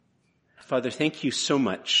Father, thank you so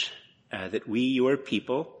much that we, your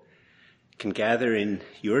people, can gather in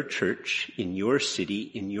your church, in your city,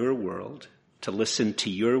 in your world, to listen to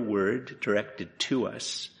your word directed to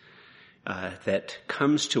us, that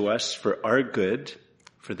comes to us for our good,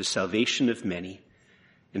 for the salvation of many,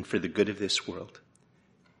 and for the good of this world.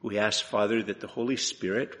 We ask, Father, that the Holy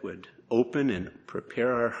Spirit would open and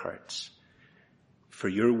prepare our hearts for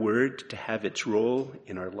your word to have its role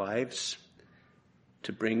in our lives,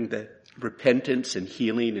 to bring the repentance and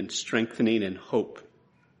healing and strengthening and hope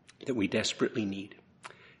that we desperately need.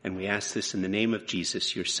 And we ask this in the name of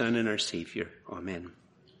Jesus, your Son and our Savior. Amen.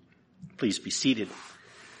 Please be seated.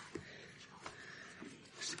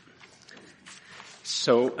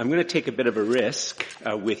 So I'm going to take a bit of a risk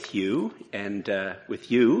with you and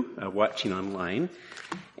watching online,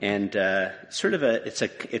 and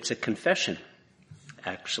it's a confession.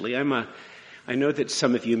 Actually, I know that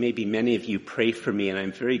some of you, maybe many of you, pray for me, and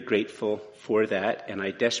I'm very grateful for that. And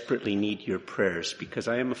I desperately need your prayers because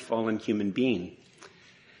I am a fallen human being.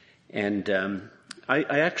 And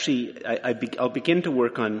I'll begin to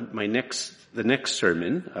work on the next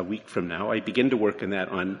sermon a week from now. I begin to work on that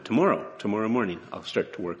on tomorrow morning. I'll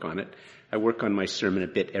start to work on it. I work on my sermon a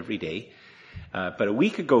bit every day. But a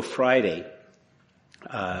week ago Friday,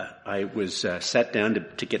 I was sat down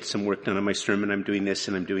to get some work done on my sermon. I'm doing this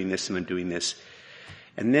and I'm doing this and I'm doing this.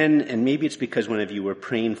 And maybe it's because one of you were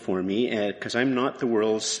praying for me, because I'm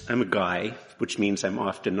a guy, which means I'm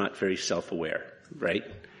often not very self-aware, right?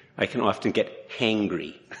 I can often get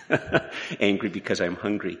hangry, angry because I'm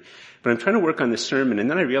hungry. But I'm trying to work on the sermon, and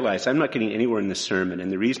then I realized I'm not getting anywhere in the sermon.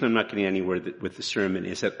 And the reason I'm not getting anywhere with the sermon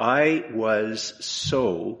is that I was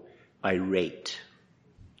so irate.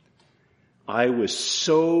 I was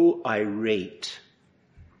so irate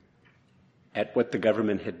at what the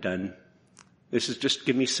government had done. This is just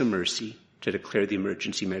give me some mercy to declare the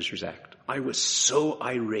Emergency Measures Act. I was so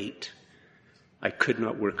irate, I could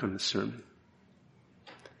not work on the sermon.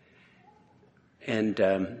 And,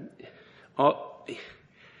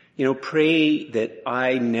 pray that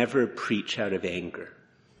I never preach out of anger.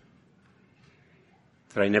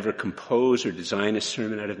 That I never compose or design a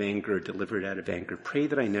sermon out of anger or deliver it out of anger. Pray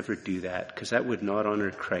that I never do that, because that would not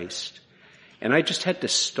honor Christ. And I just had to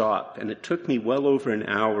stop, and it took me well over an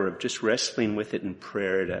hour of just wrestling with it in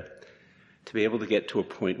prayer to be able to get to a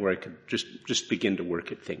point where I could just begin to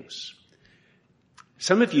work at things.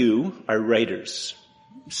 Some of you are writers.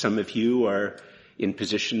 Some of you are in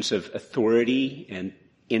positions of authority and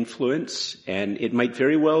influence, and it might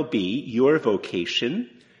very well be your vocation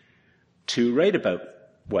to write about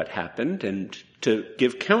what happened and to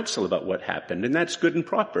give counsel about what happened. And that's good and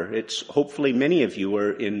proper. It's hopefully many of you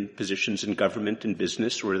are in positions in government and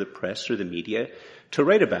business or the press or the media to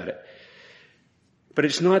write about it. But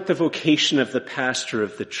it's not the vocation of the pastor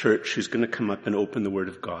of the church who's going to come up and open the Word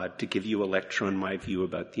of God to give you a lecture on my view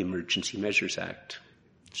about the Emergency Measures Act.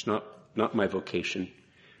 It's not my vocation.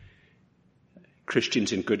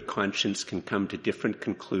 Christians in good conscience can come to different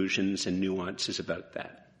conclusions and nuances about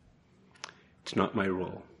that. It's not my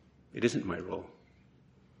role. It isn't my role.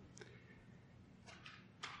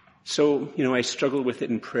 So, I struggled with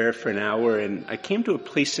it in prayer for an hour, and I came to a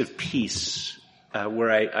place of peace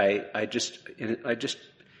where I just,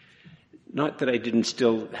 not that I didn't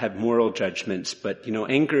still have moral judgments, but,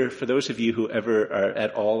 anger, for those of you who ever are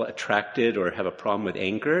at all attracted or have a problem with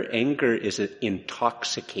anger is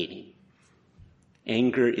intoxicating.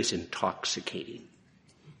 Anger is intoxicating.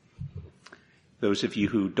 Those of you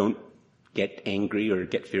who don't get angry or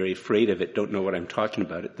get very afraid of it don't know what I'm talking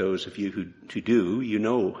about. It. Those of you who do, you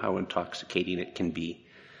know how intoxicating it can be.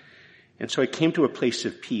 And so I came to a place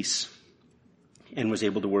of peace and was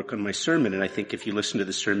able to work on my sermon. And I think if you listen to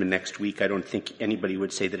the sermon next week, I don't think anybody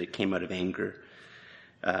would say that it came out of anger.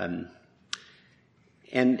 I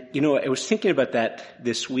was thinking about that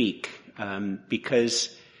this week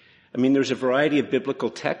because there's a variety of biblical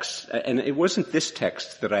texts, and it wasn't this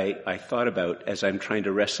text that I thought about as I'm trying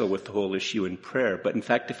to wrestle with the whole issue in prayer. But in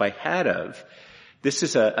fact, if I had of, this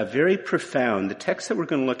is a very profound, the text that we're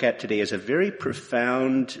going to look at today is a very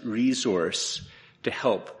profound resource to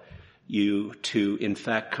help you to, in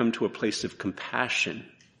fact, come to a place of compassion.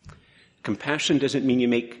 Compassion doesn't mean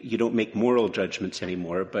you don't make moral judgments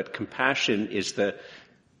anymore, but compassion is the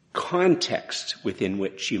context within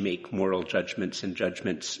which you make moral judgments and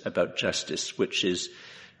judgments about justice, which is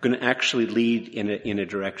going to actually lead in a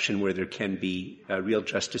direction where there can be real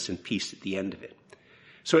justice and peace at the end of it.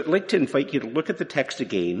 So I'd like to invite you to look at the text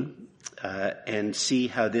again and see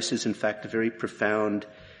how this is in fact a very profound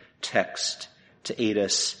text to aid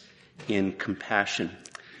us in compassion.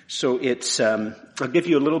 So it's I'll give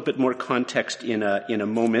you a little bit more context in a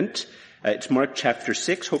moment. It's Mark chapter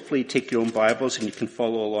 6. Hopefully you take your own Bibles and you can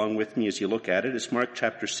follow along with me as you look at it. It's Mark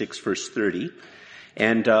chapter 6, verse 30.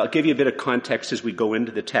 And I'll give you a bit of context as we go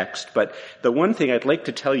into the text. But the one thing I'd like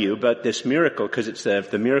to tell you about this miracle, because it's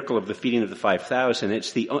the miracle of the feeding of the 5,000,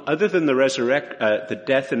 it's other than the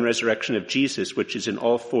death and resurrection of Jesus, which is in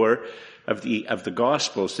all four of the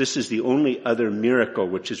Gospels, this is the only other miracle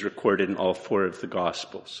which is recorded in all four of the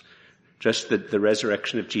Gospels. Just the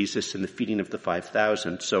resurrection of Jesus and the feeding of the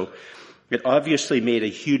 5,000. So it obviously made a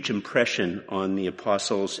huge impression on the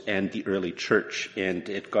apostles and the early church, and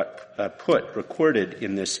it got recorded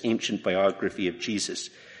in this ancient biography of Jesus.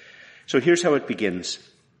 So here's how it begins.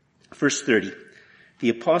 Verse 30. The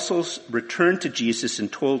apostles returned to Jesus and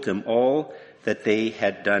told him all that they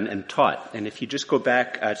had done and taught. And if you just go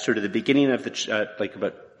back at sort of the beginning of like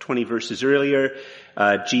about 20 verses earlier,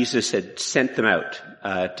 Jesus had sent them out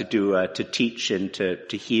to teach and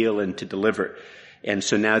to heal and to deliver. And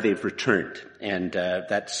so now they've returned, and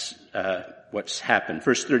that's what's happened.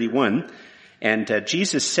 Verse 31, and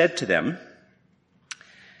Jesus said to them,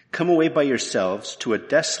 "Come away by yourselves to a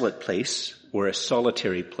desolate place," or a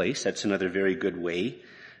solitary place, that's another very good way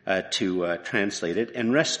to translate it,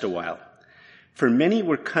 "and rest a while. For many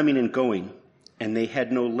were coming and going, and they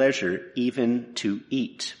had no leisure even to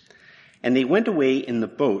eat. And they went away in the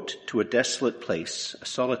boat to a desolate place, a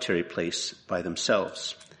solitary place, by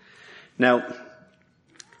themselves." Now,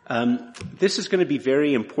 this is going to be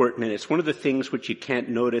very important, and it's one of the things which you can't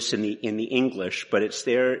notice in the English, but it's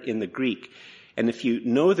there in the Greek. And if you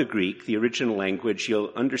know the Greek, the original language,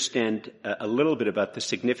 you'll understand a little bit about the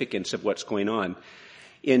significance of what's going on.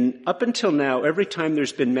 Up until now, every time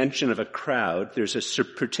there's been mention of a crowd, there's a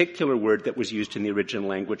particular word that was used in the original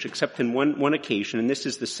language, except in one occasion, and this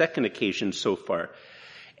is the second occasion so far.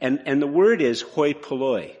 And the word is hoi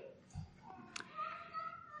polloi.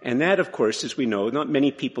 And that, of course, as we know, not many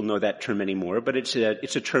people know that term anymore, but it's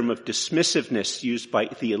a term of dismissiveness used by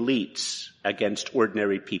the elites against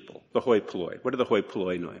ordinary people. The hoi polloi. What do the hoi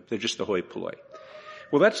polloi know? They're just the hoi polloi.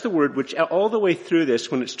 Well, that's the word which all the way through this,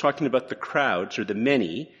 when it's talking about the crowds or the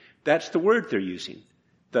many, that's the word they're using.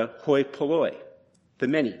 The hoi polloi. The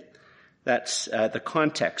many. That's the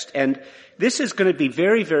context. And this is going to be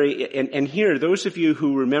very, very, and here, those of you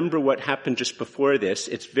who remember what happened just before this,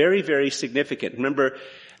 it's very, very significant. Remember,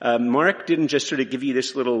 Mark didn't just sort of give you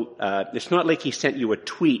this little, it's not like he sent you a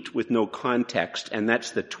tweet with no context, and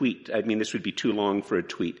that's the tweet. I mean, this would be too long for a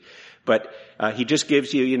tweet. But he just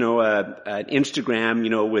gives you, an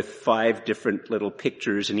Instagram, with 5 different little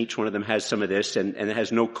pictures, and each one of them has some of this, and it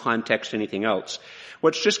has no context, anything else.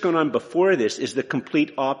 What's just gone on before this is the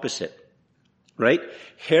complete opposite, right?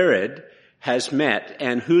 Herod has met,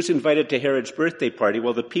 and who's invited to Herod's birthday party?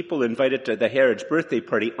 Well, the people invited to the Herod's birthday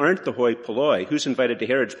party aren't the hoi polloi. Who's invited to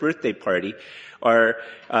Herod's birthday party are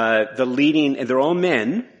the leading, and they're all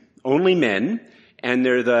men, only men, and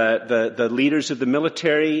they're the leaders of the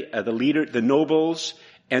military, the nobles,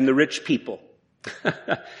 and the rich people.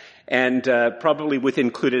 And probably with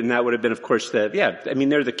included in that would have been, of course, they're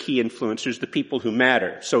the key influencers, the people who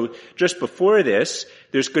matter. So just before this,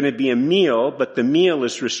 there's going to be a meal, but the meal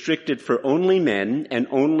is restricted for only men and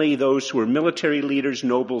only those who are military leaders,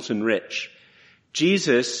 nobles, and rich.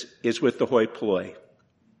 Jesus is with the hoi polloi.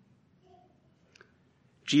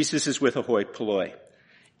 Jesus is with a hoi polloi.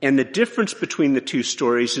 And the difference between the two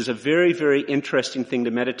stories is a very, very interesting thing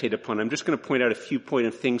to meditate upon. I'm just going to point out a few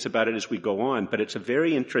things about it as we go on, but it's a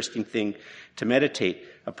very interesting thing to meditate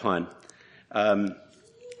upon.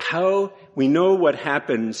 How we know what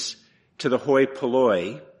happens to the hoi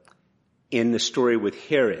polloi in the story with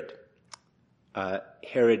Herod.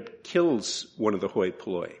 Herod kills one of the hoi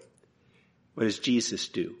polloi. What does Jesus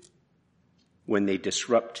do when they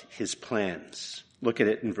disrupt his plans? Look at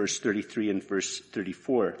it in verse 33 and verse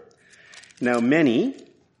 34. Now many,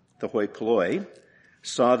 the hoi polloi,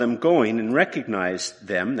 saw them going and recognized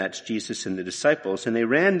them, that's Jesus and the disciples, and they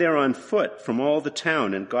ran there on foot from all the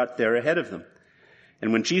town and got there ahead of them.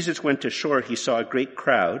 And when Jesus went ashore, he saw a great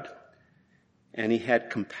crowd, and he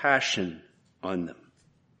had compassion on them,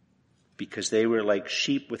 because they were like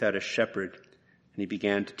sheep without a shepherd, and he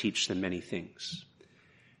began to teach them many things.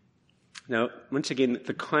 Now, once again,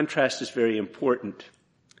 the contrast is very important.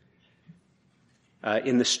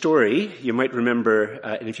 In the story, you might remember,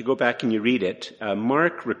 and if you go back and you read it,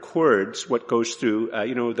 Mark records what goes through,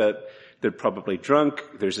 they're probably drunk,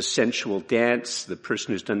 there's a sensual dance, the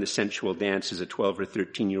person who's done the sensual dance is a 12 or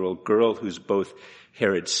 13-year-old girl who's both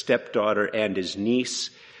Herod's stepdaughter and his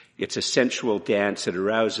niece. It's a sensual dance that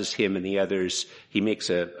arouses him and the others. He makes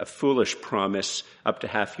a foolish promise, up to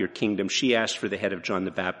half your kingdom. She asked for the head of John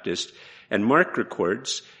the Baptist. And Mark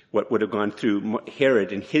records, what would have gone through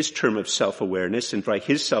Herod in his term of self-awareness, and by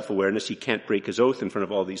his self-awareness he can't break his oath in front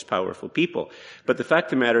of all these powerful people. But the fact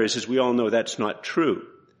of the matter is we all know that's not true.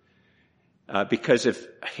 Because if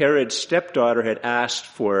Herod's stepdaughter had asked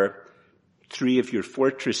for 3 of your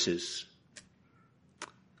fortresses,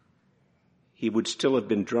 he would still have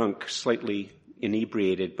been drunk, slightly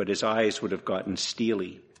inebriated, but his eyes would have gotten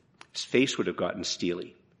steely. His face would have gotten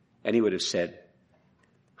steely. And he would have said,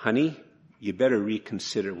 honey, you better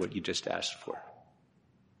reconsider what you just asked for.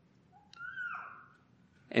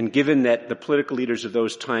 And given that the political leaders of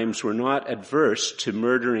those times were not adverse to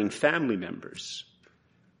murdering family members,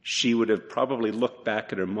 she would have probably looked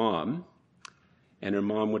back at her mom, and her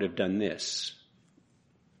mom would have done this.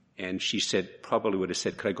 And she probably would have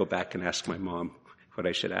said, could I go back and ask my mom what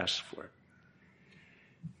I should ask for?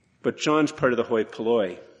 But John's part of the hoi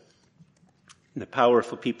polloi. And the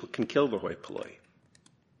powerful people can kill the hoi polloi.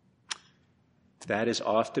 That is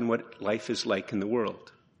often what life is like in the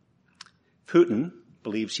world. Putin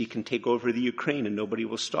believes he can take over the Ukraine and nobody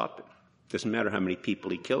will stop him. Doesn't matter how many people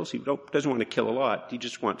he kills. He doesn't want to kill a lot. He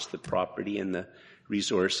just wants the property and the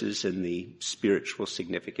resources and the spiritual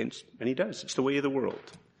significance. And he does. It's the way of the world.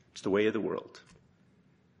 It's the way of the world.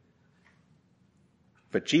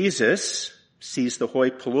 But Jesus sees the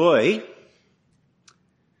hoi polloi.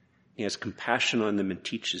 He has compassion on them and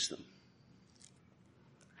teaches them.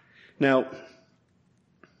 Now,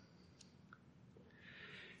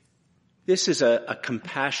 this is a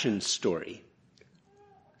compassion story.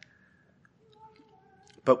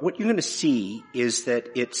 But what you're going to see is that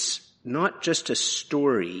it's not just a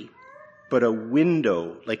story, but a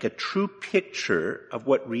window, like a true picture of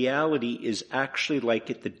what reality is actually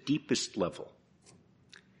like at the deepest level.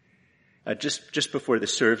 Just before the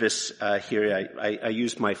service here, I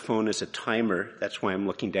used my phone as a timer. That's why I'm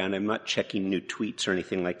looking down. I'm not checking new tweets or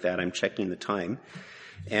anything like that. I'm checking the time.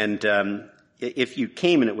 And if you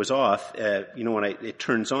came and it was off, when it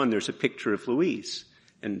turns on, there's a picture of Louise.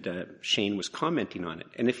 And Shane was commenting on it.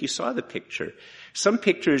 And if you saw the picture, some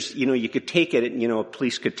pictures, you could take it and,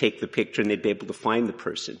 police could take the picture and they'd be able to find the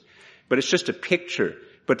person. But it's just a picture.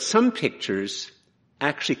 But some pictures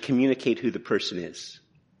actually communicate who the person is.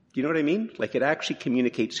 Do you know what I mean? Like it actually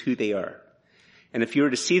communicates who they are. And if you were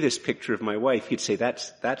to see this picture of my wife, you'd say,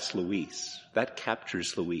 that's Louise. That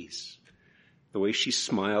captures Louise. The way she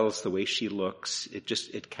smiles, the way she looks,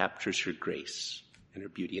 it captures her grace and her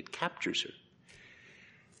beauty. It captures her.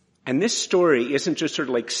 And this story isn't just sort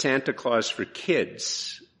of like Santa Claus for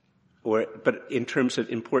kids, but in terms of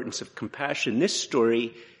importance of compassion, this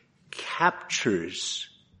story captures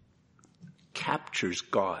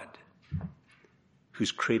God,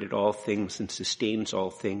 who's created all things and sustains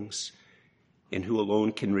all things, and who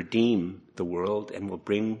alone can redeem the world and will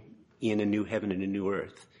bring in a new heaven and a new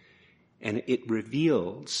earth. And it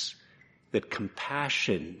reveals that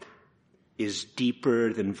compassion is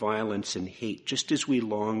deeper than violence and hate, just as we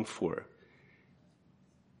long for,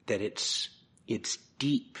 that it's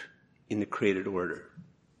deep in the created order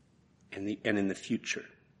and in the future.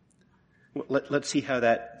 Let's see how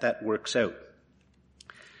that works out.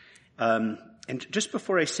 And just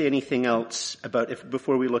before I say anything else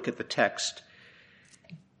before we look at the text,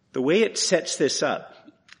 the way it sets this up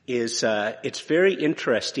is it's very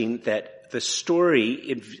interesting that the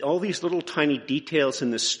story, all these little tiny details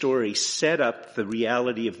in the story set up the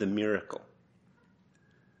reality of the miracle.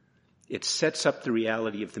 It sets up the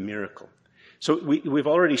reality of the miracle. So we've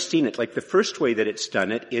already seen it. Like the first way that it's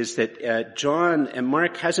done it is that John and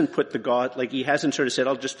Mark hasn't put he hasn't sort of said,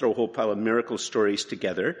 I'll just throw a whole pile of miracle stories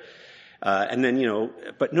together. And then,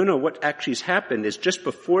 but no, what actually has happened is just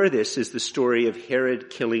before this is the story of Herod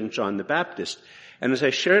killing John the Baptist. And as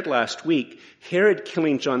I shared last week, Herod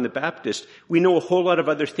killing John the Baptist, we know a whole lot of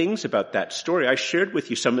other things about that story. I shared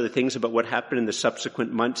with you some of the things about what happened in the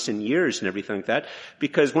subsequent months and years and everything like that,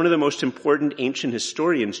 because one of the most important ancient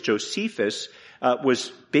historians, Josephus,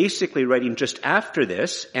 was basically writing just after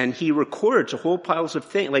this, and he records a whole piles of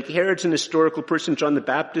things. Like Herod's an historical person, John the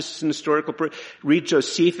Baptist is an historical person. Read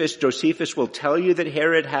Josephus. Josephus will tell you that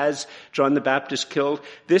Herod has John the Baptist killed.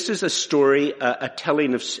 This is a story, a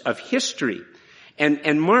telling of history.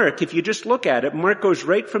 And Mark, if you just look at it, Mark goes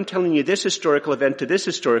right from telling you this historical event to this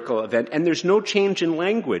historical event, and there's no change in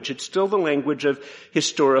language. It's still the language of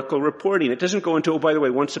historical reporting. It doesn't go into, by the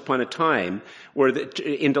way, once upon a time, or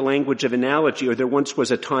into language of analogy, or there once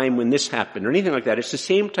was a time when this happened, or anything like that. It's the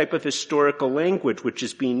same type of historical language which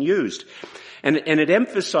is being used. And it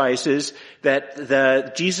emphasizes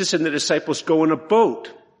that Jesus and the disciples go in a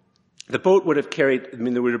boat. The boat would have carried,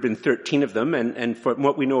 there would have been 13 of them, and from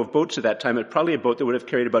what we know of boats at that time, it's probably a boat that would have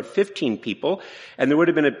carried about 15 people, and there would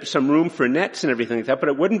have been some room for nets and everything like that, but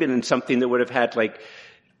it wouldn't have been in something that would have had like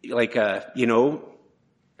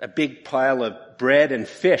a big pile of bread and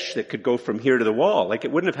fish that could go from here to the wall. Like,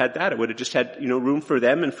 it wouldn't have had that. It would have just had, room for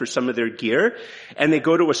them and for some of their gear. And they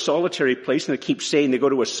go to a solitary place, and they keep saying they go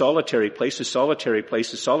to a solitary place, a solitary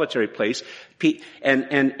place, a solitary place. And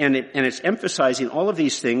it's emphasizing all of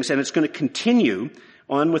these things, and it's going to continue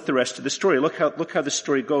on with the rest of the story. Look how the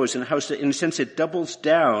story goes, and how, in a sense, it doubles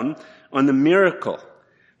down on the miracle.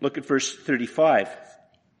 Look at verse 35.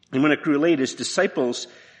 And when it grew late, his disciples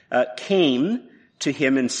came to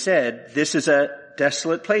him and said, "This is a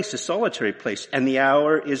desolate place, a solitary place, and the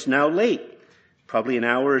hour is now late." Probably an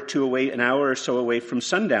hour or so away from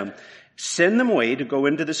sundown. "Send them away to go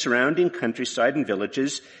into the surrounding countryside and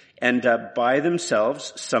villages and buy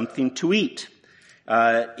themselves something to eat."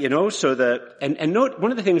 And note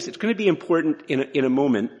one of the things that's going to be important in a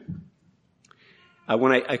moment,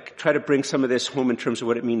 when I try to bring some of this home in terms of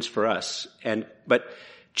what it means for us. But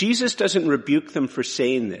Jesus doesn't rebuke them for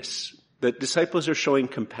saying this. The disciples are showing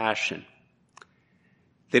compassion.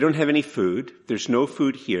 They don't have any food. There's no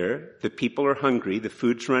food here. The people are hungry. The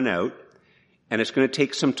food's run out. And it's going to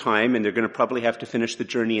take some time, and they're going to probably have to finish the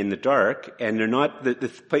journey in the dark. And they're not,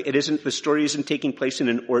 the story isn't taking place in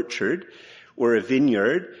an orchard or a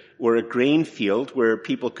vineyard or a grain field where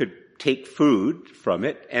people could take food from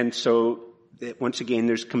it. And so, once again,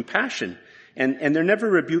 there's compassion. And they're never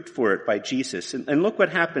rebuked for it by Jesus. And look what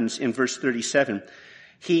happens in verse 37.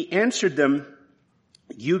 He answered them,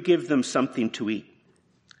 "You give them something to eat."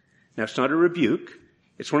 Now, it's not a rebuke.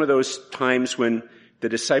 It's one of those times when the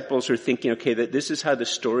disciples are thinking, okay, that this is how the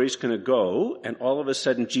story's going to go, and all of a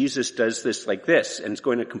sudden Jesus does this like this, and it's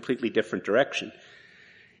going in a completely different direction.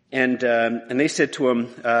 And they said to him,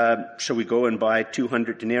 "Shall we go and buy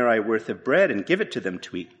 200 denarii worth of bread and give it to them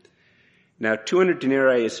to eat?" Now, 200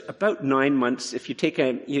 denarii is about 9 months. If you take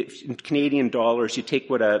in Canadian dollars, you take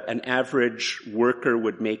what an average worker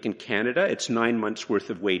would make in Canada, it's 9 months worth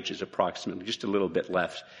of wages approximately, just a little bit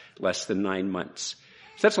less than 9 months.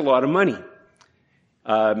 So that's a lot of money.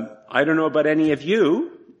 I don't know about any of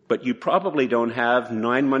you, but you probably don't have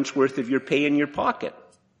 9 months worth of your pay in your pocket.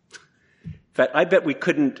 In fact, I bet we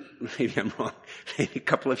couldn't, maybe I'm wrong, maybe a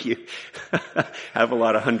couple of you have a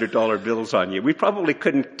lot of $100 bills on you. We probably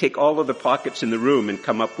couldn't take all of the pockets in the room and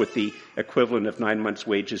come up with the equivalent of 9 months'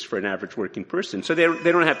 wages for an average working person. So they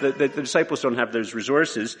don't have, the disciples don't have those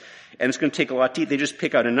resources, and it's going to take a lot to eat. They just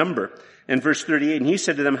pick out a number. And verse 38, "And he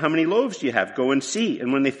said to them, 'How many loaves do you have? Go and see.'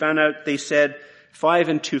 And when they found out, they said, 5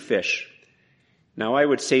 and 2 fish. Now, I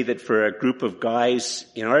would say that for a group of guys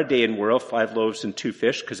in our day and world, 5 loaves and 2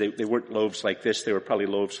 fish, because they weren't loaves like this, they were probably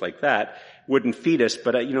loaves like that, wouldn't feed us.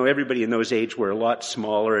 But, everybody in those age were a lot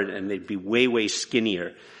smaller, and they'd be way, way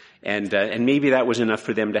skinnier. And maybe that was enough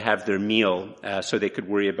for them to have their meal, so they could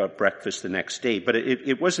worry about breakfast the next day. But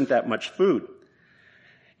it wasn't that much food.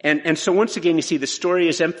 And so once again, you see, the story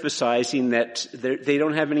is emphasizing that they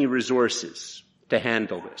don't have any resources to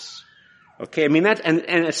handle this. Okay, and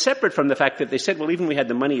it's separate from the fact that they said, well, even if we had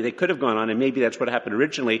the money, they could have gone on, and maybe that's what happened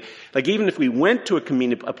originally. Like, even if we went to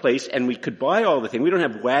a place and we could buy all the things, we don't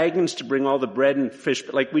have wagons to bring all the bread and fish,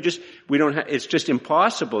 but we don't have, it's just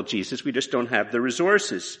impossible, Jesus. We just don't have the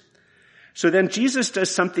resources. So then Jesus does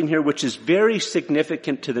something here which is very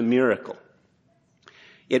significant to the miracle.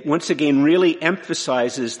 It once again really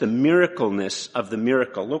emphasizes the miracleness of the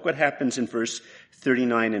miracle. Look what happens in verse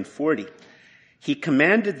 39 and 40. He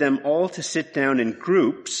commanded them all to sit down in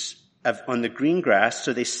groups on the green grass,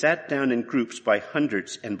 so they sat down in groups by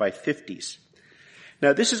hundreds and by 50s.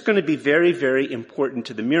 Now, this is going to be very, very important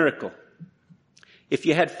to the miracle. If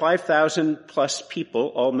you had 5,000 plus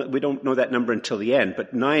people, we don't know that number until the end,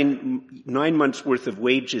 but nine months worth of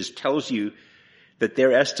wages tells you that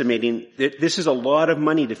they're estimating that this is a lot of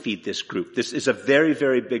money to feed this group. This is a very,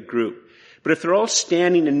 very big group. But if they're all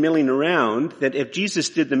standing and milling around, that if Jesus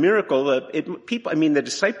did the miracle, the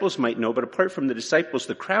disciples might know, but apart from the disciples,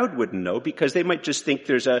 the crowd wouldn't know, because they might just think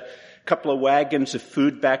there's a couple of wagons of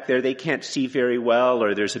food back there they can't see very well,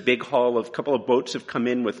 or there's a big haul of, a couple of boats have come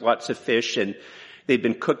in with lots of fish and they've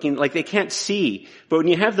been cooking, like they can't see. But when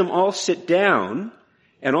you have them all sit down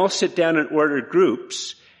in ordered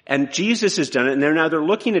groups, and Jesus has done it, and they're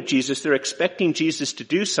looking at Jesus, they're expecting Jesus to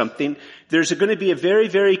do something, there's going to be a very,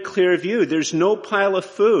 very clear view. There's no pile of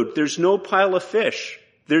food. There's no pile of fish.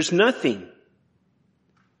 There's nothing.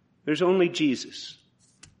 There's only Jesus.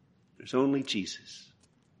 There's only Jesus.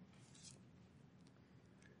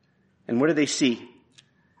 And what do they see?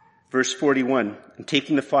 Verse 41, and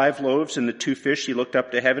taking the 5 loaves and the 2 fish, he looked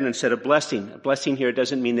up to heaven and said a blessing. A blessing here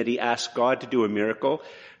doesn't mean that he asked God to do a miracle.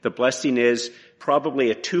 The blessing is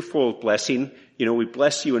probably a twofold blessing. We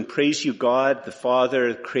bless you and praise you, God, the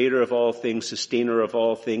Father, creator of all things, sustainer of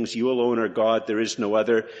all things. You alone are God, there is no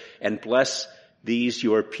other. And bless these,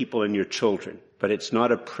 your people and your children. But it's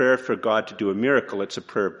not a prayer for God to do a miracle. It's a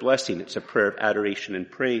prayer of blessing. It's a prayer of adoration and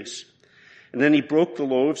praise. And then he broke the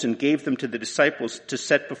loaves and gave them to the disciples to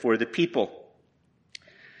set before the people.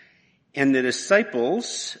 And the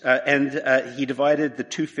disciples, he divided the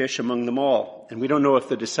 2 fish among them all. And we don't know if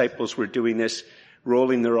the disciples were doing this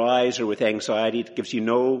rolling their eyes or with anxiety. It gives you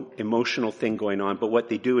no emotional thing going on. But what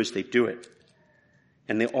they do is they do it.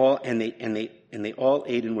 And they all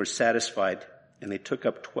ate and were satisfied. And they took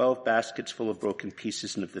up 12 baskets full of broken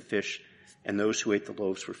pieces and of the fish. And those who ate the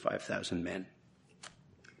loaves were 5,000 men.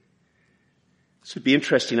 So it'd be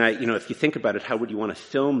interesting, if you think about it, how would you want to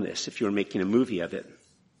film this if you were making a movie of it?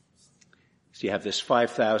 So you have this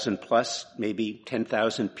 5,000 plus, maybe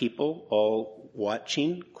 10,000 people all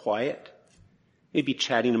watching, quiet, maybe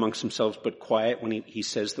chatting amongst themselves, but quiet when he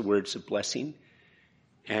says the words of blessing.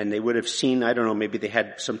 And they would have seen, maybe they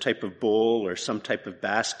had some type of bowl or some type of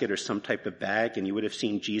basket or some type of bag, and you would have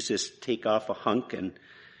seen Jesus take off a hunk and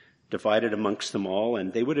divide it amongst them all,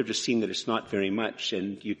 and they would have just seen that it's not very much.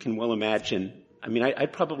 And you can well imagine, I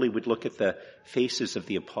probably would look at the faces of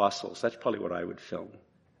the apostles. That's probably what I would film.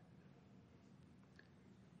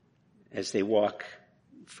 As they walk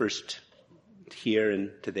first here and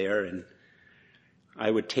to there, and I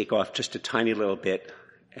would take off just a tiny little bit,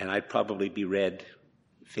 and I'd probably be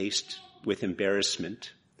red-faced with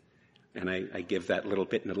embarrassment. And I give that little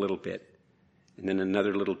bit and a little bit, and then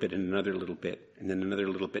another little bit and another little bit, and then another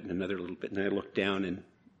little bit and another little bit, and then I look down and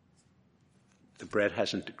the bread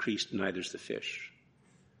hasn't decreased, neither's the fish.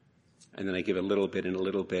 And then I give a little bit and a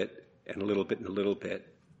little bit and a little bit and a little bit,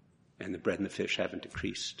 and the bread and the fish haven't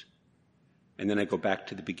decreased. And then I go back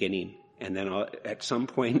to the beginning, and then at some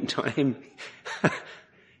point in time,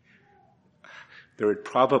 there would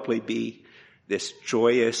probably be this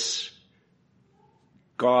joyous,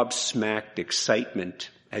 gobsmacked excitement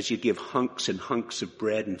as you give hunks and hunks of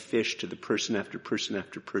bread and fish to the person after person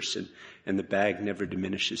after person, and the bag never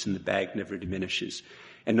diminishes, and the bag never diminishes.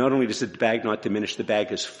 And not only does the bag not diminish, the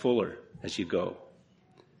bag is fuller as you go.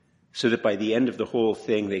 So that by the end of the whole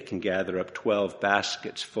thing, they can gather up 12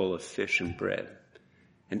 baskets full of fish and bread.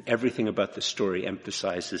 And everything about the story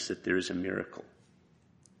emphasizes that there is a miracle.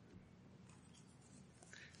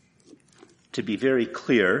 To be very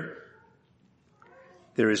clear,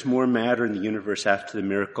 there is more matter in the universe after the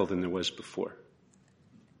miracle than there was before.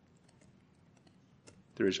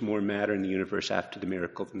 There is more matter in the universe after the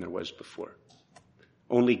miracle than there was before.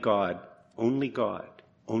 Only God can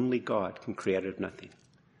create out of nothing.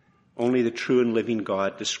 Only the true and living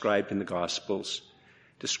God described in the Gospels,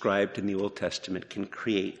 described in the Old Testament, can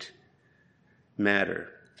create matter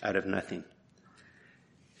out of nothing.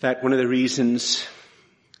 In fact, one of the reasons,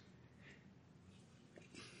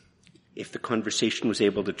 if the conversation was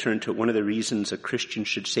able to turn to it, one of the reasons a Christian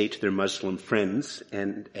should say to their Muslim friends,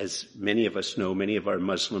 and as many of us know, many of our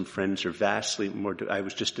Muslim friends are vastly more, I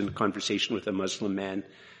was just in a conversation with a Muslim man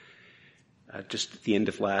just at the end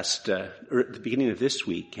of or at the beginning of this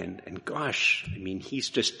week, and gosh, he's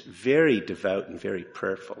just very devout and very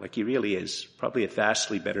prayerful. Like he really is, probably a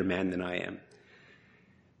vastly better man than I am.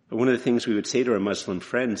 But one of the things we would say to our Muslim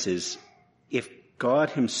friends is, if God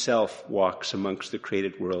himself walks amongst the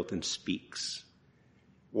created world and speaks,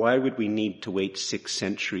 why would we need to wait 6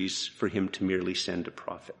 centuries for him to merely send a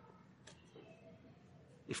prophet?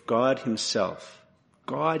 If God himself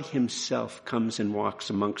comes and walks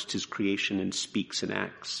amongst his creation and speaks and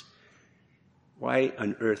acts, why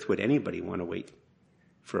on earth would anybody want to wait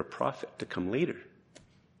for a prophet to come later?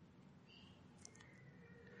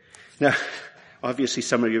 Now, obviously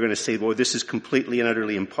some of you are going to say, well, this is completely and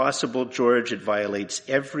utterly impossible, George. It violates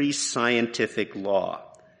every scientific law.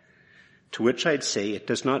 To which I'd say it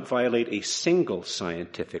does not violate a single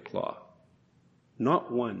scientific law.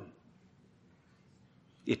 Not one.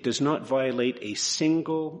 It does not violate a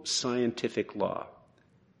single scientific law.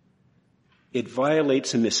 It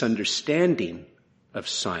violates a misunderstanding of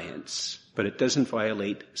science, but it doesn't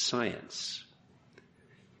violate science.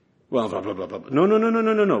 Well, blah, blah, blah, blah.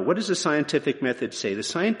 No. What does the scientific method say? The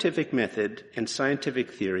scientific method and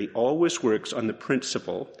scientific theory always works on the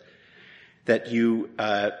principle that you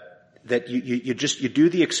do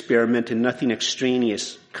the experiment and nothing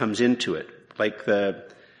extraneous comes into it. Like the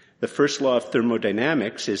The first law of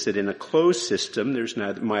thermodynamics is that in a closed system,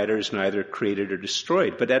 matter is neither created or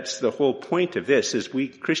destroyed. But that's the whole point of this, is we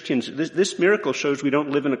Christians, this miracle shows we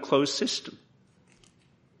don't live in a closed system.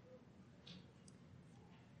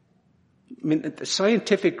 I mean, the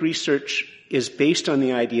scientific research is based on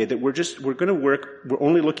the idea that we're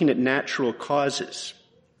only looking at natural causes.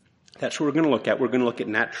 That's what we're going to look at. We're going to look at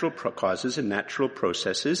natural causes and natural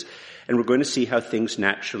processes, and we're going to see how things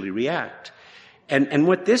naturally react. And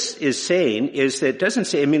what this is saying is that it doesn't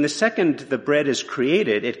say, the second the bread is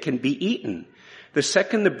created, it can be eaten. The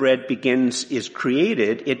second the bread is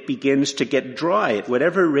created, it begins to get dry. At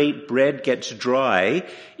whatever rate bread gets dry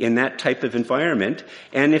in that type of environment,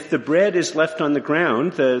 and if the bread is left on the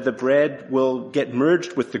ground, the bread will get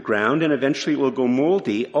merged with the ground and eventually it will go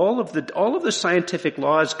moldy. All of the scientific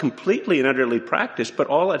laws completely and utterly practiced, but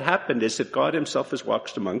all that happened is that God himself has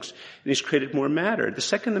walked amongst and he's created more matter. The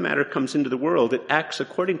second the matter comes into the world, it acts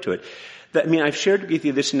according to it. I've shared with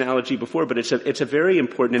you this analogy before, but it's a very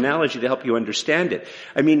important analogy to help you understand it.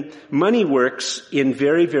 Money works in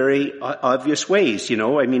very, very obvious ways,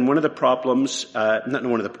 one of the problems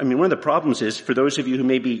is, for those of you who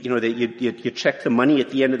maybe, that you check the money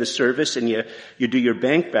at the end of the service and you do your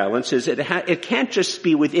bank balance, is it can't just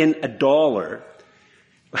be within $1.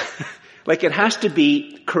 Like, it has to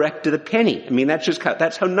be correct to the penny.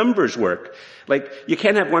 That's how numbers work. Like, you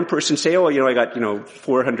can't have one person say, I got,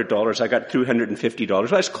 $400, I got $350. Well,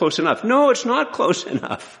 that's close enough. No, it's not close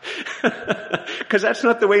enough. Because that's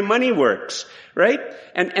not the way money works, right?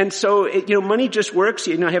 And so, money just works.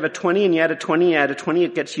 I have a 20 and you add a 20,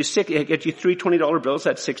 it gets you three $20 bills,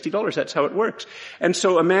 that's $60. That's how it works. And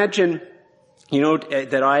so imagine,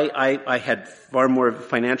 that I had far more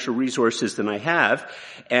financial resources than I have,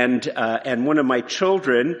 and one of my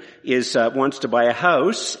children wants to buy a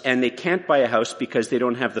house, and they can't buy a house because they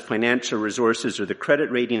don't have the financial resources or the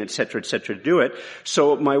credit rating, et cetera, to do it.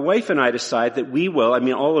 So my wife and I decide that we will,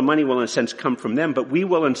 all the money will in a sense come from them, but we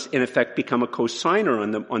will in effect become a co-signer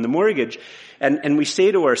on the mortgage. And we say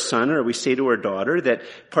to our son, or we say to our daughter, that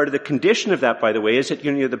part of the condition of that, by the way, is that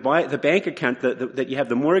the bank account that you have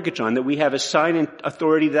the mortgage on, that we have a sign-in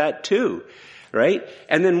authority to that too, right?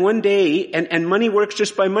 And then one day, and money works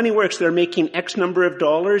just by money works. They're making X number of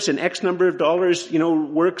dollars, and X number of dollars,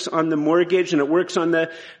 works on the mortgage, and it works on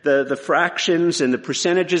the fractions and the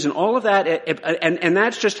percentages and all of that. And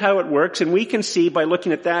that's just how it works. And we can see by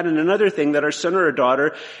looking at that and another thing that our son or our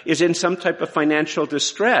daughter is in some type of financial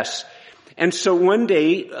distress. And so one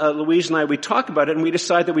day, Louise and I, we talk about it and we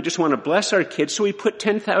decide that we just want to bless our kids, so we put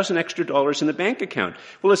 $10,000 extra in the bank account.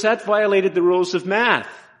 Well, has that violated the rules of math?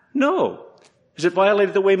 No. Has it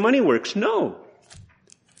violated the way money works? No.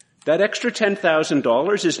 That extra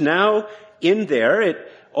 $10,000 is now in there.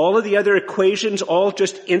 All of the other equations all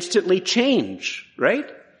just instantly change, right?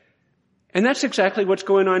 And that's exactly what's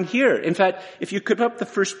going on here. In fact, if you could put up the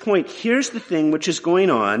first point, here's the thing which is going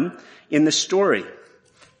on in the story.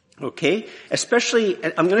 Okay? Especially,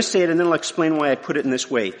 I'm going to say it and then I'll explain why I put it in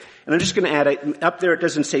this way. And I'm just going to add it. Up there it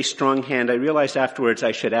doesn't say strong hand. I realized afterwards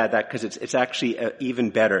I should add that because it's actually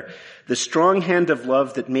even better. The strong hand of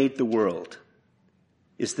love that made the world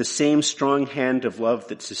is the same strong hand of love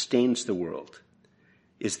that sustains the world,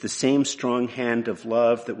 is the same strong hand of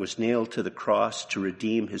love that was nailed to the cross to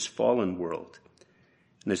redeem his fallen world,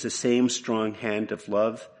 and is the same strong hand of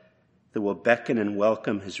love that will beckon and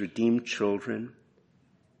welcome his redeemed children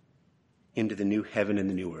into the new heaven and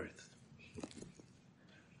the new earth.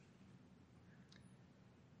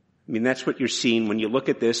 That's what you're seeing when you look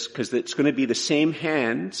at this, because it's going to be the same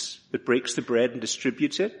hands that breaks the bread and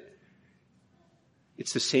distributes it.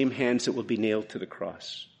 It's the same hands that will be nailed to the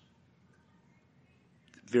cross.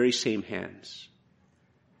 The very same hands.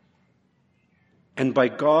 And by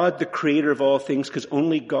God, the creator of all things, because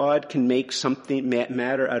only God can make something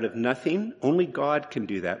matter out of nothing. Only God can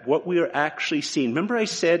do that. What we are actually seeing. Remember I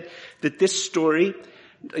said that this story,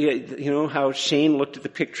 how Shane looked at the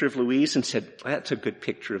picture of Louise and said, that's a good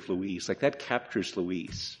picture of Louise. Like, that captures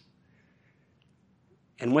Louise.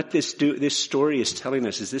 And what this story is telling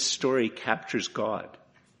us is this story captures God.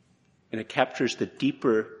 And it captures the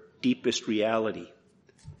deepest reality.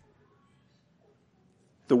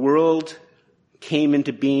 The world came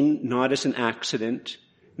into being not as an accident,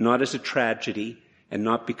 not as a tragedy, and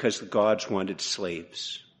not because the gods wanted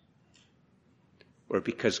slaves, or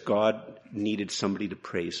because God needed somebody to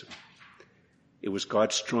praise him. It was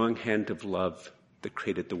God's strong hand of love that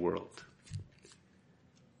created the world.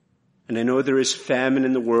 And I know there is famine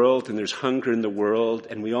in the world, and there's hunger in the world,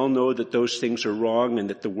 and we all know that those things are wrong and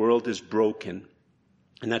that the world is broken.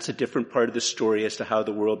 And that's a different part of the story as to how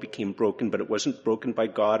the world became broken, but it wasn't broken by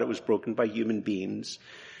God, it was broken by human beings.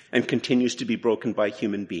 and continues to be broken by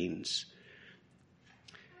human beings.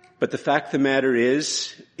 But the fact of the matter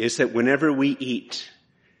is that whenever we eat,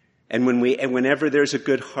 and whenever there's a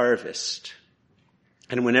good harvest,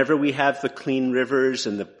 and whenever we have the clean rivers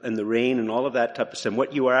and the rain and all of that type of stuff,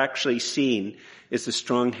 what you are actually seeing is the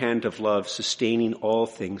strong hand of love sustaining all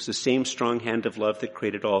things. The same strong hand of love that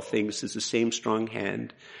created all things is the same strong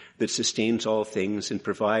hand that sustains all things and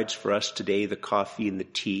provides for us today the coffee and the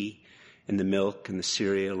tea and the milk and the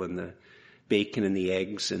cereal and the bacon and the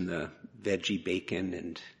eggs and the veggie bacon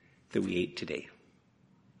and that we ate today.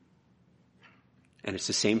 And it's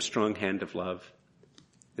the same strong hand of love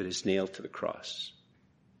that is nailed to the cross.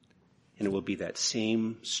 And it will be that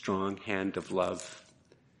same strong hand of love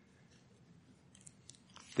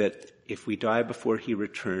that if we die before he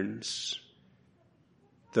returns,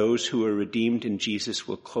 those who are redeemed in Jesus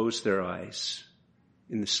will close their eyes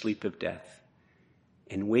in the sleep of death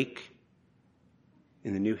and wake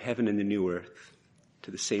in the new heaven and the new earth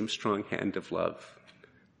to the same strong hand of love,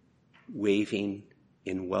 waving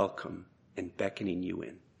in welcome and beckoning you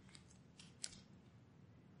in.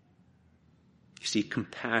 You see,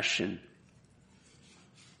 compassion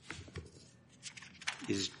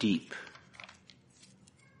is deep.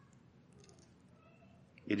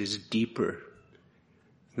 It is deeper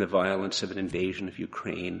than the violence of an invasion of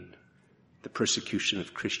Ukraine, the persecution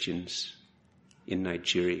of Christians in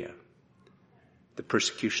Nigeria, the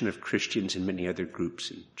persecution of Christians in many other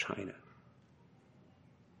groups in China.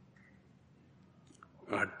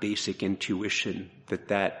 Our basic intuition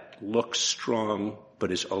that looks strong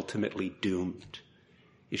but is ultimately doomed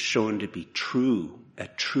is shown to be true, a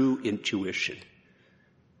true intuition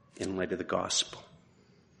in light of the gospel.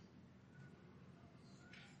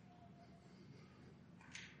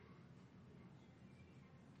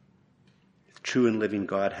 The true and living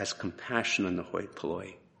God has compassion on the hoi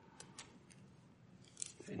polloi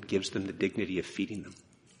and gives them the dignity of feeding them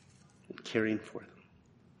and caring for them.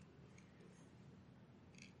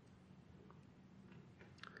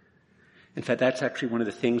 In fact, that's actually one of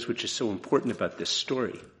the things which is so important about this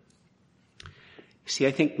story. See,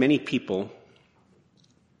 I think many people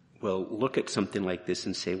will look at something like this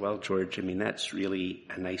and say, well, George, that's really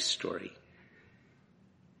a nice story.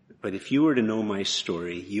 But if you were to know my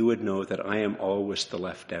story, you would know that I am always the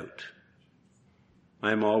left out.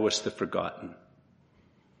 I am always the forgotten.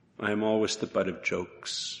 I am always the butt of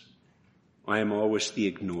jokes. I am always the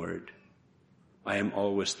ignored. I am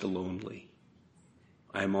always the lonely.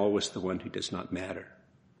 I am always the one who does not matter.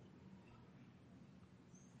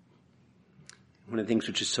 One of the things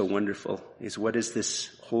which is so wonderful is, what does this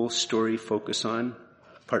whole story focus on?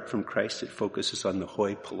 Apart from Christ, it focuses on the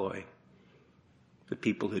hoi polloi, the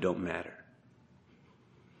people who don't matter.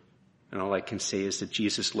 And all I can say is that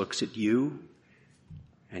Jesus looks at you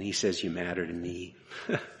and he says, you matter to me.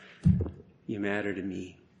 You matter to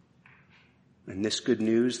me. And this good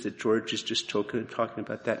news that George is just talking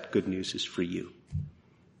about, that good news is for you.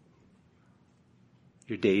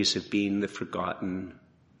 Your days of being the forgotten,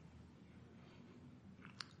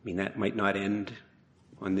 that might not end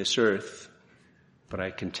on this earth, but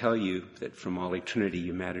I can tell you that from all eternity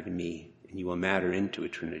you matter to me, and you will matter into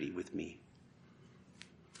eternity with me.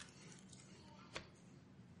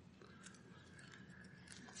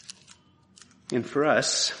 And for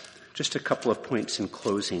us, just a couple of points in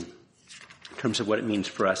closing in terms of what it means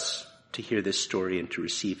for us to hear this story and to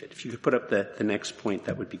receive it. If you could put up the next point,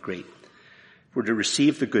 that would be great. We're to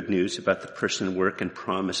receive the good news about the person, work, and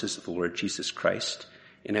promises of the Lord Jesus Christ.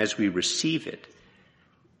 And as we receive it,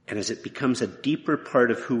 and as it becomes a deeper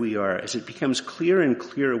part of who we are, as it becomes clearer and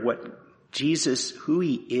clearer what Jesus, who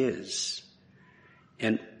he is,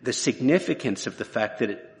 and the significance of the fact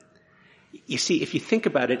that you see, if you think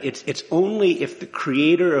about it, it's only if the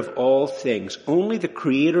creator of all things, only the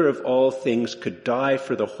creator of all things could die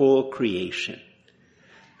for the whole creation.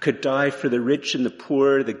 Could die for the rich and the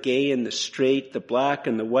poor, the gay and the straight, the black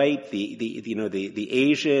and the white, the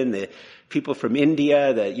Asian, the people from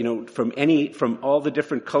India, from all the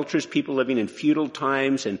different cultures, people living in feudal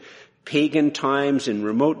times and pagan times and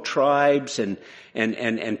remote tribes and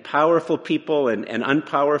powerful people and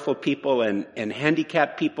unpowerful people and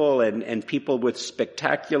handicapped people and people with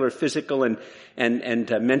spectacular physical and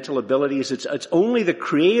mental abilities. It's only the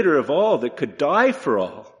creator of all that could die for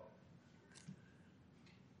all.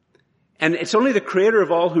 And it's only the creator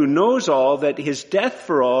of all who knows all that his death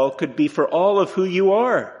for all could be for all of who you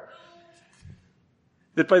are.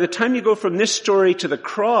 That by the time you go from this story to the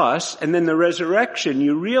cross and then the resurrection,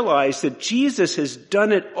 you realize that Jesus has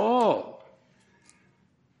done it all.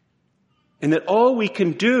 And that all we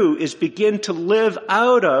can do is begin to live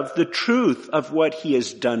out of the truth of what he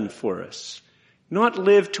has done for us. Not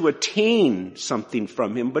live to attain something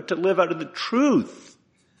from him, but to live out of the truth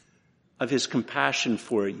of his compassion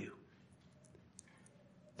for you.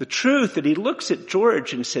 The truth that he looks at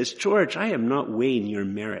George and says, George, I am not weighing your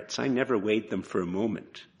merits. I never weighed them for a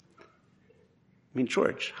moment. I mean,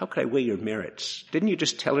 George, how could I weigh your merits? Didn't you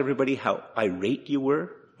just tell everybody how irate you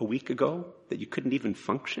were a week ago, that you couldn't even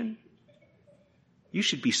function? You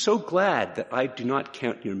should be so glad that I do not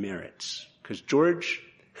count your merits. Because George,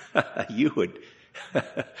 you'd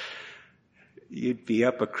be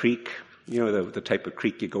up a creek, the type of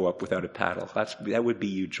creek you go up without a paddle. That would be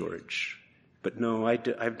you, George. But no,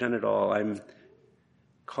 I've done it all. I'm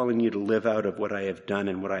calling you to live out of what I have done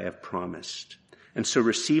and what I have promised. And so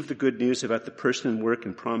receive the good news about the person and work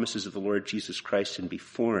and promises of the Lord Jesus Christ and be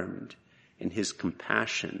formed in his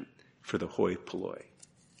compassion for the hoi polloi.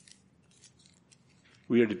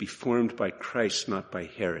 We are to be formed by Christ, not by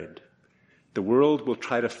Herod. The world will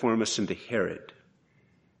try to form us into Herod.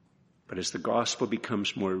 But as the gospel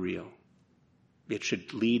becomes more real, it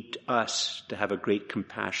should lead us to have a great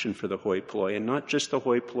compassion for the hoi polloi, and not just the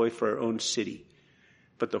hoi polloi for our own city,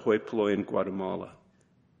 but the hoi polloi in Guatemala.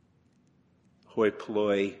 Hoi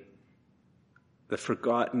polloi, the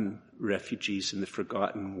forgotten refugees and the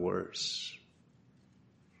forgotten wars.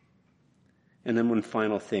 And then one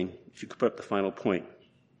final thing, if you could put up the final point.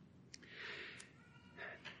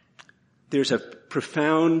 There's a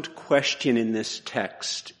profound question in this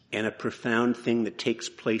text and a profound thing that takes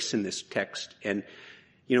place in this text. And,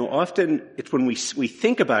 often it's when we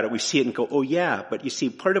think about it, we see it and go, oh yeah, but you see,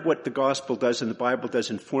 part of what the gospel does and the Bible does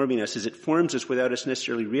in forming us is it forms us without us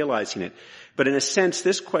necessarily realizing it. But in a sense,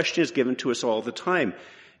 this question is given to us all the time.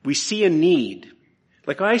 We see a need.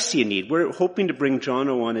 Like I see a need. We're hoping to bring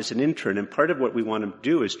Jono on as an intern, and part of what we want to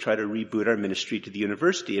do is try to reboot our ministry to the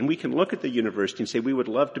university. And we can look at the university and say we would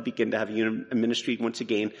love to begin to have a ministry once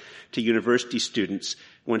again to university students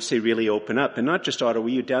once they really open up. And not just Ottawa,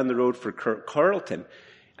 you down the road for Carleton.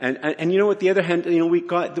 And at the other hand, we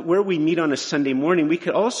got where we meet on a Sunday morning, we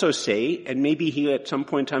could also say, and maybe he at some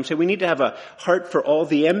point in time say, we need to have a heart for all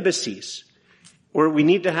the embassies. Or we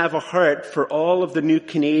need to have a heart for all of the new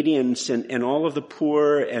Canadians and all of the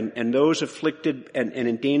poor and those afflicted and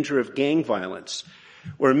in danger of gang violence.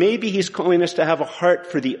 Or maybe he's calling us to have a heart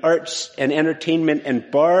for the arts and entertainment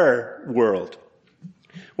and bar world.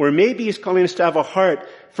 Or maybe he's calling us to have a heart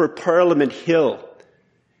for Parliament Hill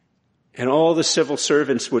and all the civil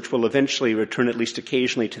servants which will eventually return at least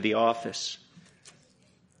occasionally to the office.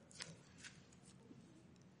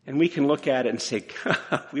 And we can look at it and say,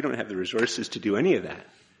 we don't have the resources to do any of that.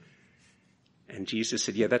 And Jesus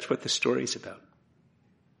said, yeah, that's what the story's about.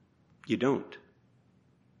 You don't.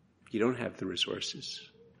 You don't have the resources.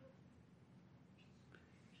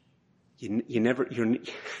 You're never going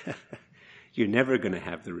to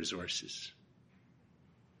have the resources.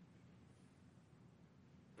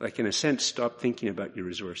 Like, in a sense, stop thinking about your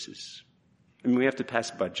resources. I mean, we have to pass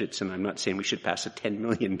budgets, and I'm not saying we should pass a $10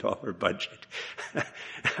 million budget.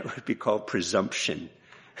 That would be called presumption.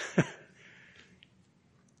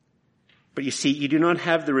 But you see, you do not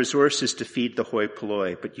have the resources to feed the hoi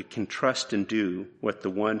polloi, but you can trust and do what the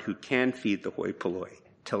one who can feed the hoi polloi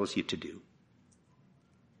tells you to do.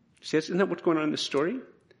 See, isn't that what's going on in the story?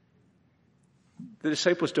 The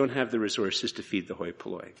disciples don't have the resources to feed the hoi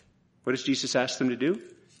polloi. What does Jesus ask them to do?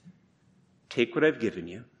 Take what I've given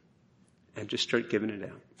you and just start giving it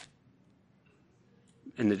out.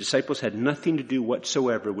 And the disciples had nothing to do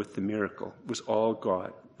whatsoever with the miracle. It was all God.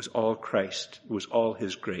 It was all Christ. It was all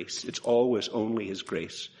his grace. It's always only his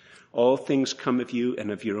grace. All things come of you,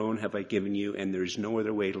 and of your own have I given you, and there is no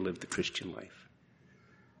other way to live the Christian life.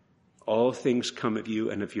 All things come of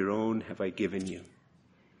you, and of your own have I given you.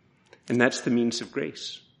 And that's the means of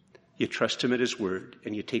grace. You trust him at his word,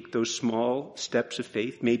 and you take those small steps of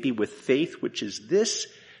faith, maybe with faith, which is this,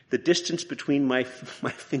 the distance between my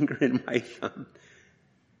finger and my thumb.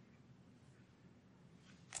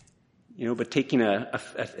 But taking a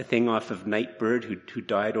thing off of Nightbird, who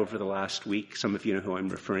died over the last week, some of you know who I'm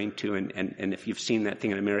referring to, and if you've seen that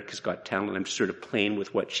thing on America's Got Talent, I'm sort of playing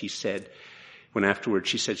with what she said. When afterwards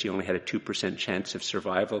she said she only had a 2% chance of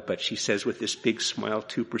survival, but she says with this big smile,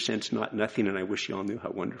 2%'s not nothing, and I wish you all knew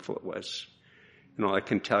how wonderful it was. And all I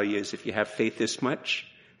can tell you is if you have faith this much,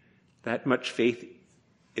 that much faith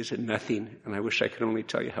is a nothing, and I wish I could only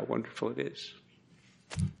tell you how wonderful it is.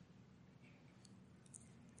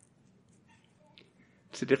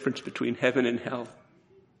 It's the difference between heaven and hell.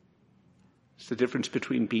 It's the difference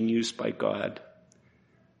between being used by God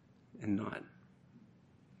and not.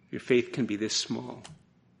 Your faith can be this small,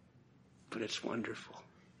 but it's wonderful.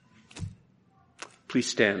 Please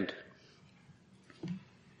stand.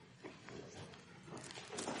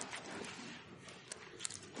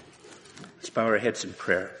 bow our heads in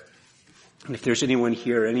prayer. And if there's anyone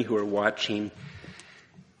here, any who are watching,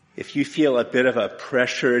 if you feel a bit of a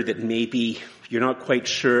pressure that maybe you're not quite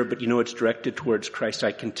sure, but you know it's directed towards Christ,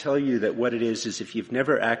 I can tell you that what it is if you've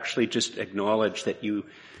never actually just acknowledged that you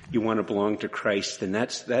want to belong to Christ, then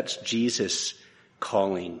that's Jesus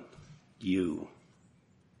calling you.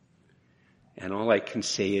 And all I can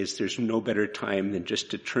say is there's no better time than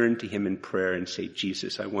just to turn to him in prayer and say,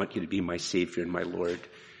 Jesus, I want you to be my Savior and my Lord.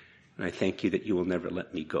 And I thank you that you will never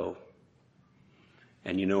let me go.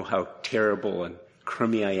 And you know how terrible and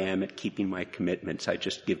crummy I am at keeping my commitments. I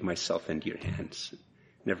just give myself into your hands.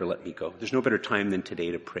 Never let me go. There's no better time than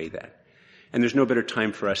today to pray that. And there's no better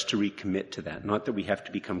time for us to recommit to that. Not that we have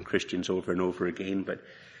to become Christians over and over again, but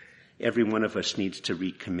every one of us needs to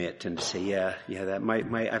recommit and say, yeah,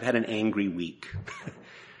 I've had an angry week.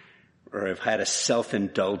 Or I've had a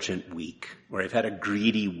self-indulgent week. Or I've had a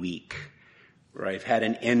greedy week. Or I've had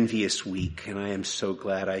an envious week, and I am so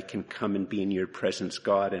glad I can come and be in your presence,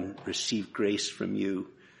 God, and receive grace from you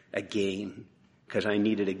again, because I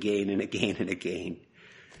need it again and again and again.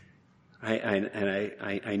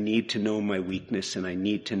 I need to know my weakness, and I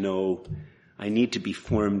need to be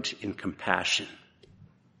formed in compassion.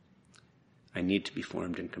 I need to be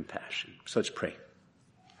formed in compassion. So let's pray.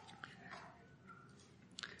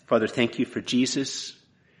 Father, thank you for Jesus.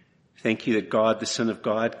 Thank you that God, the Son of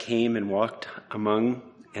God, came and walked among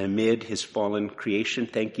and amid his fallen creation.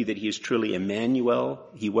 Thank you that he is truly Emmanuel.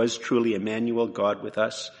 He was truly Emmanuel, God with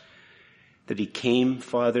us. That he came,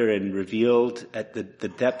 Father, and revealed at the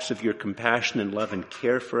depths of your compassion and love and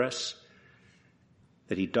care for us.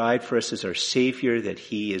 That he died for us as our Savior. That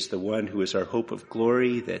he is the one who is our hope of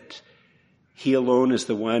glory. That he alone is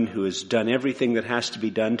the one who has done everything that has to be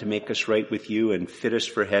done to make us right with you and fit us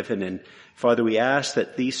for heaven. And Father, we ask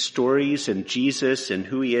that these stories and Jesus and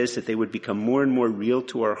who he is, that they would become more and more real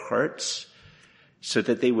to our hearts so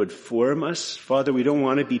that they would form us. Father, we don't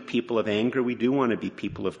want to be people of anger. We do want to be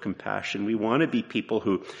people of compassion. We want to be people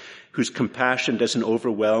whose compassion doesn't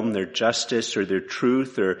overwhelm their justice or their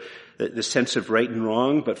truth or the sense of right and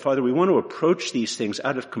wrong. But Father, we want to approach these things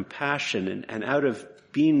out of compassion and out of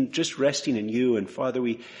being just resting in you. And Father,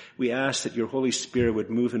 we ask that your Holy Spirit would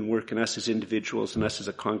move and work in us as individuals and us as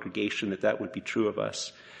a congregation, that would be true of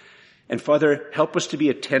us. And Father, help us to be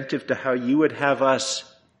attentive to how you would have us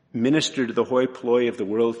minister to the hoi polloi of the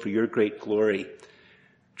world for your great glory,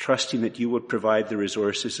 trusting that you would provide the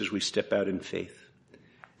resources as we step out in faith.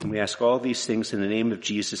 And we ask all these things in the name of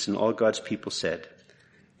Jesus, and all God's people said,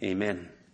 Amen.